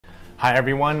Hi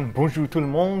everyone, bonjour tout le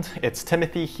monde, it's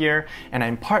Timothy here, and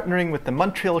I'm partnering with the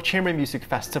Montreal Chamber Music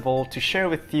Festival to share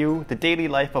with you the daily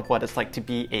life of what it's like to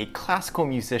be a classical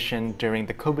musician during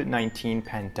the COVID-19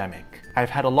 pandemic.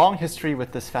 I've had a long history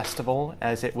with this festival,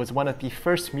 as it was one of the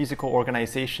first musical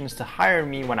organizations to hire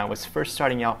me when I was first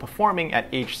starting out performing at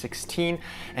age 16,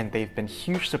 and they've been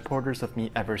huge supporters of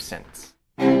me ever since.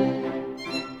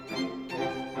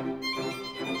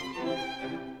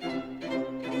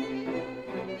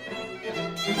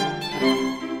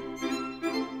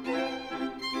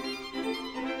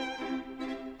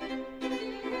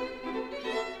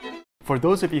 For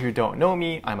those of you who don't know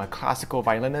me, I'm a classical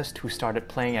violinist who started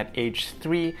playing at age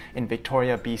 3 in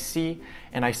Victoria, BC,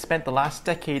 and I spent the last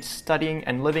decade studying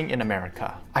and living in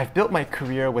America. I've built my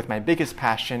career with my biggest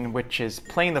passion, which is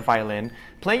playing the violin,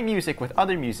 playing music with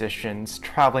other musicians,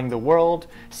 traveling the world,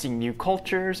 seeing new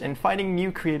cultures, and finding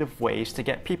new creative ways to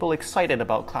get people excited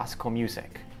about classical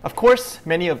music. Of course,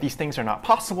 many of these things are not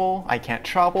possible. I can't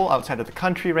travel outside of the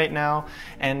country right now,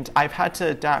 and I've had to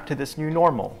adapt to this new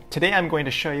normal. Today I'm going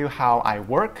to show you how I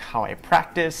work, how I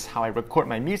practice, how I record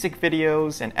my music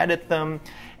videos and edit them,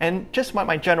 and just what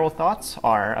my general thoughts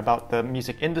are about the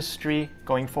music industry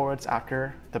going forwards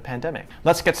after the pandemic.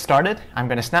 Let's get started. I'm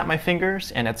going to snap my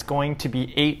fingers, and it's going to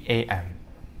be 8 a.m.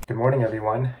 Good morning,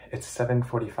 everyone. It's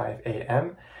 7:45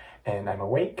 a.m. and I'm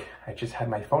awake. I just had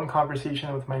my phone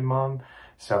conversation with my mom,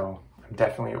 so I'm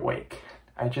definitely awake.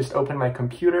 I just opened my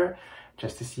computer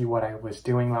just to see what I was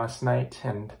doing last night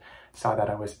and saw that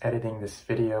I was editing this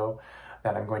video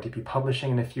that I'm going to be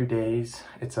publishing in a few days.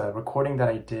 It's a recording that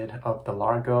I did of the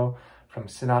Largo from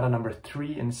Sonata number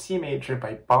 3 in C major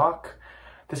by Banque.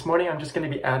 This morning I'm just going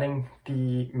to be adding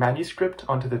the manuscript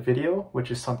onto the video, which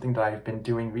is something that I've been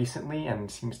doing recently and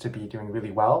seems to be doing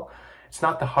really well. It's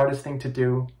not the hardest thing to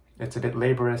do. It's a bit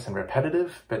laborious and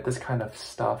repetitive, but this kind of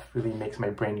stuff really makes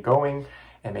my brain going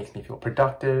and makes me feel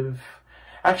productive.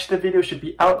 Actually, the video should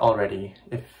be out already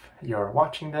if you're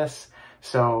watching this,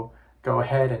 so go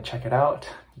ahead and check it out.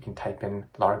 You can type in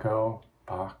Largo,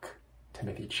 Banque,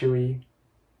 Timothy Chooi.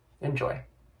 Enjoy.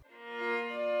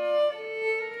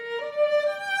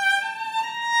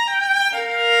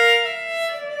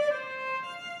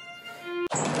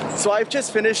 So I've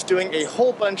just finished doing a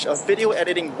whole bunch of video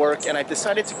editing work, and I've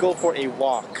decided to go for a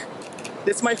walk.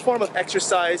 It's my form of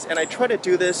exercise, and I try to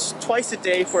do this twice a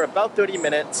day for about 30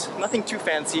 minutes. Nothing too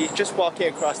fancy, just walking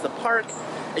across the park.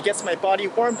 It gets my body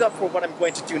warmed up for what I'm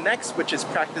going to do next, which is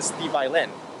practice the violin.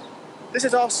 This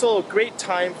is also a great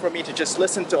time for me to just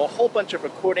listen to a whole bunch of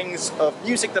recordings of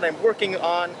music that I'm working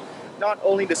on. Not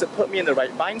only does it put me in the right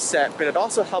mindset, but it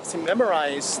also helps me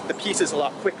memorize the pieces a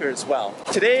lot quicker as well.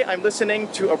 Today I'm listening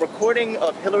to a recording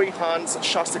of Hilary Hahn's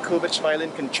Shostakovich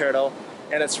Violin Concerto,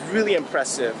 and it's really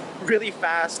impressive, really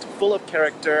fast, full of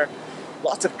character,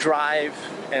 lots of drive,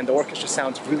 and the orchestra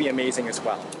sounds really amazing as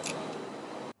well.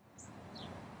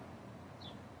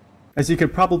 As you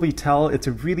could probably tell, it's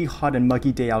a really hot and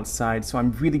muggy day outside, so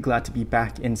I'm really glad to be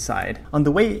back inside. On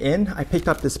the way in, I picked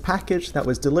up this package that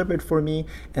was delivered for me,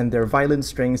 and they're violin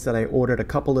strings that I ordered a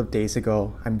couple of days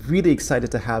ago. I'm really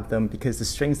excited to have them because the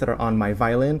strings that are on my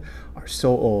violin are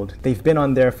so old. They've been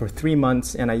on there for 3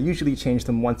 months, and I usually change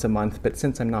them once a month, but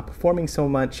since I'm not performing so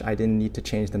much, I didn't need to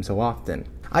change them so often.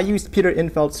 I used Peter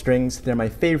Infeld strings. They're my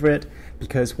favorite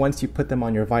because once you put them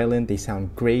on your violin, they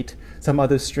sound great. Some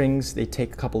other strings, they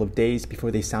take a couple of days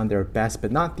before they sound their best,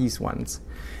 but not these ones.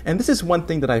 And this is one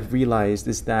thing that I've realized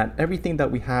is that everything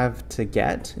that we have to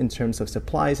get in terms of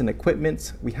supplies and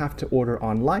equipment, we have to order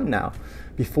online now.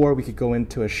 Before we could go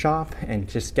into a shop and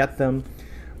just get them.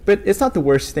 But it's not the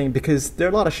worst thing because there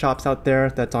are a lot of shops out there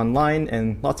that's online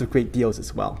and lots of great deals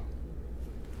as well.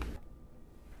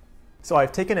 So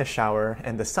I've taken a shower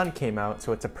and the sun came out,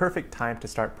 so it's a perfect time to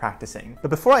start practicing.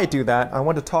 But before I do that, I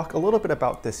want to talk a little bit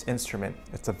about this instrument.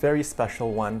 It's a very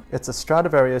special one. It's a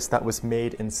Stradivarius that was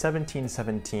made in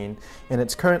 1717, and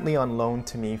it's currently on loan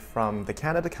to me from the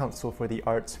Canada Council for the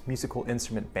Arts Musical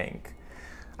Instrument Bank.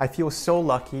 I feel so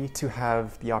lucky to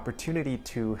have the opportunity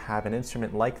to have an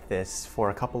instrument like this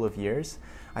for a couple of years.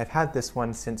 I've had this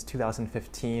one since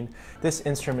 2015. This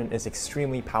instrument is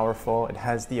extremely powerful. It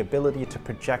has the ability to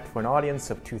project for an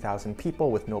audience of 2,000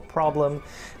 people with no problem,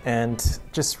 and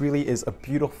just really is a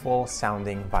beautiful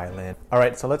sounding violin. All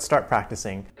right, so let's start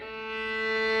practicing.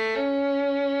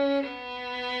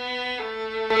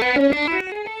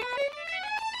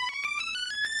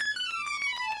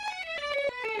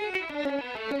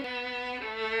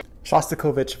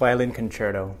 Shostakovich Violin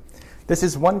Concerto. This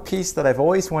is one piece that I've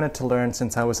always wanted to learn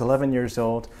since I was 11 years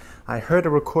old. I heard a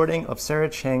recording of Sarah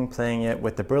Chang playing it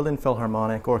with the Berlin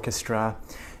Philharmonic Orchestra,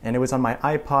 and it was on my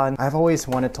iPod. I've always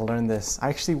wanted to learn this. I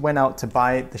actually went out to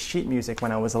buy the sheet music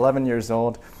when I was 11 years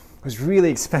old. It was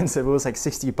really expensive. It was like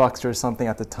 60 bucks or something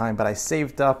at the time, but I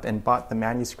saved up and bought the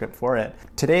manuscript for it.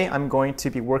 Today I'm going to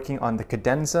be working on the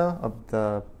cadenza of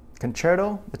the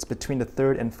concerto. It's between the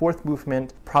third and fourth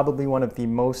movement, probably one of the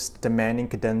most demanding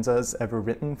cadenzas ever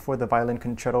written for the violin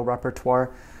concerto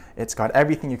repertoire. It's got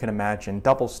everything you can imagine: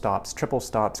 double stops, triple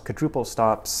stops, quadruple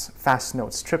stops, fast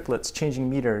notes, triplets, changing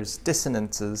meters,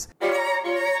 dissonances.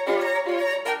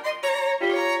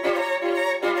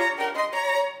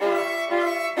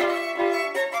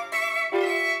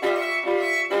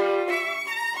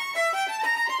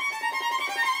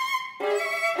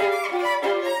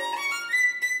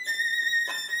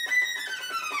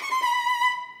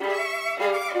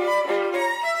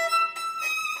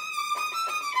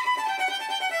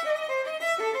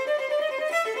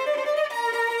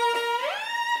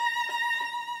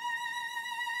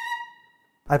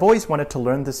 I've always wanted to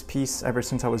learn this piece ever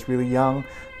since I was really young,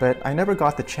 but I never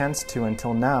got the chance to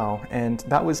until now, and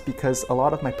that was because a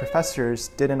lot of my professors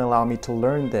didn't allow me to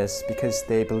learn this because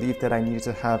they believed that I needed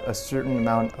to have a certain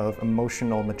amount of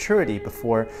emotional maturity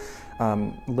before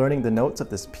learning the notes of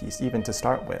this piece, even to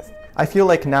start with. I feel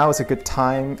like now is a good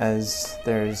time, as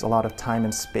there's a lot of time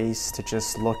and space to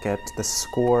just look at the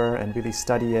score and really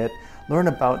study it, learn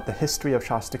about the history of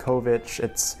Shostakovich.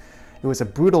 It was a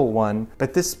brutal one,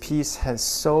 but this piece has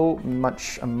so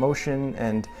much emotion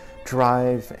and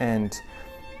drive, and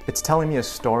it's telling me a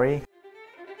story.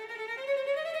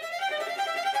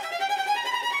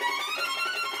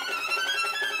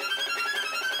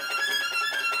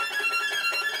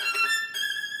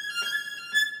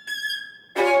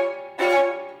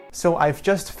 So I've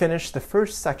just finished the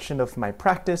first section of my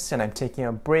practice, and I'm taking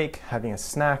a break, having a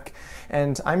snack,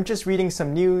 and I'm just reading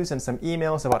some news and some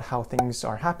emails about how things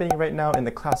are happening right now in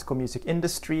the classical music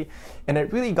industry, and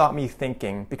it really got me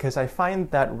thinking, because I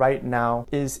find that right now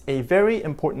is a very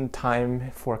important time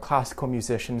for classical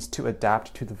musicians to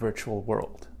adapt to the virtual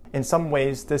world. In some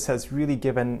ways, this has really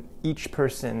given each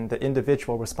person the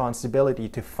individual responsibility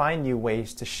to find new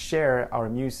ways to share our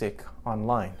music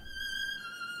online.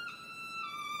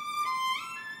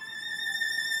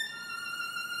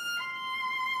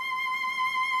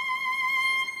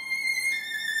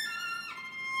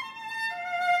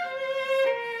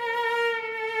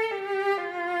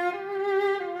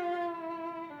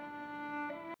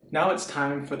 Now it's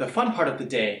time for the fun part of the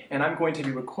day, and I'm going to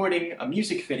be recording a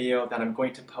music video that I'm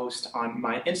going to post on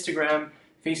my Instagram,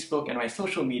 Facebook, and my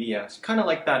social media. It's kind of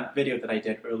like that video that I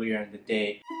did earlier in the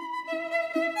day.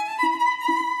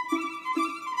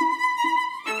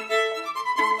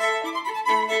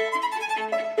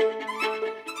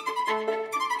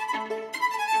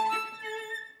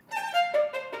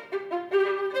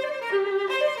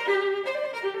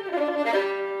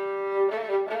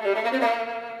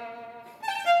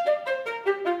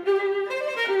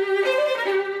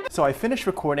 So I finished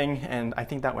recording, and I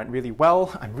think that went really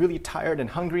well. I'm really tired and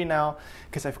hungry now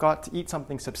because I've got to eat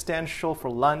something substantial for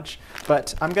lunch,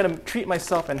 but I'm gonna treat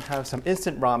myself and have some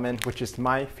instant ramen, which is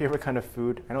my favorite kind of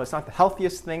food. I know it's not the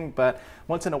healthiest thing, but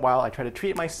once in a while I try to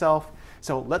treat myself.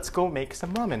 So let's go make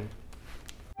some ramen.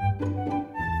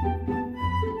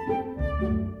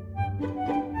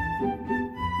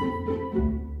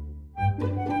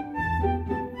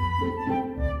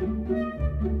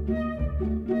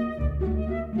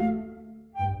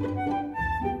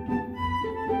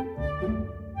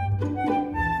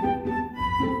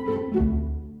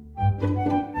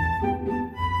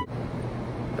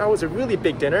 That was a really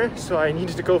big dinner, so I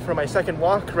needed to go for my second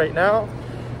walk right now.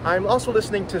 I'm also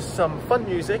listening to some fun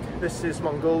music. This is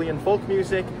Mongolian folk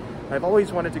music. I've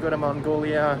always wanted to go to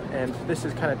Mongolia, and this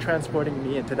is kind of transporting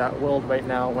me into that world right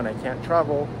now when I can't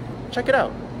travel. Check it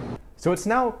out. So it's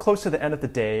now close to the end of the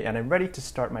day, and I'm ready to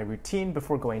start my routine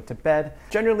before going to bed.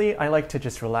 Generally, I like to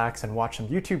just relax and watch some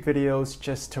YouTube videos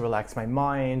just to relax my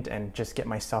mind and just get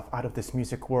myself out of this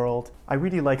music world. I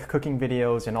really like cooking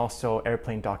videos and also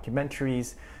airplane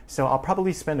documentaries, so I'll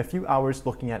probably spend a few hours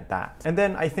looking at that. And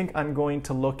then I think I'm going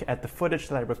to look at the footage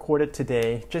that I recorded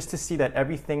today just to see that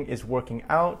everything is working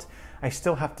out. I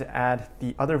still have to add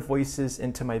the other voices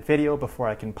into my video before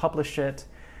I can publish it.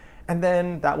 And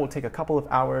then that will take a couple of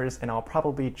hours, and I'll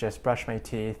probably just brush my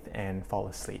teeth and fall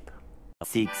asleep.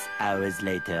 6 hours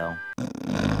later.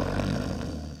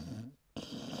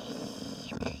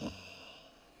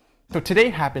 So today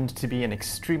happened to be an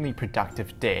extremely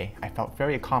productive day. I felt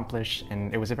very accomplished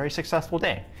and it was a very successful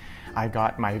day. I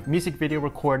got my music video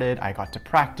recorded, I got to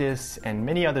practice, and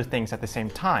many other things at the same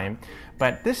time,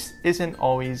 but this isn't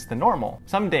always the normal.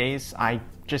 Some days I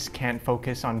just can't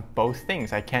focus on both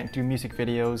things. I can't do music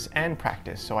videos and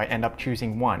practice, so I end up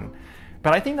choosing one.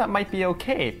 But I think that might be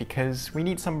okay because we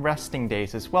need some resting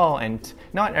days as well, and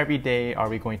not every day are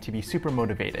we going to be super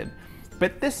motivated.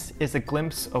 But this is a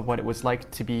glimpse of what it was like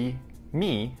to be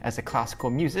me as a classical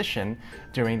musician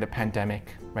during the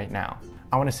pandemic right now.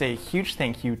 I want to say a huge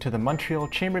thank you to the Montreal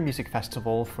Chamber Music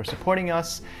Festival for supporting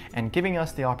us and giving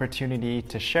us the opportunity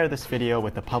to share this video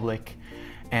with the public,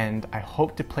 and I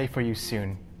hope to play for you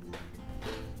soon.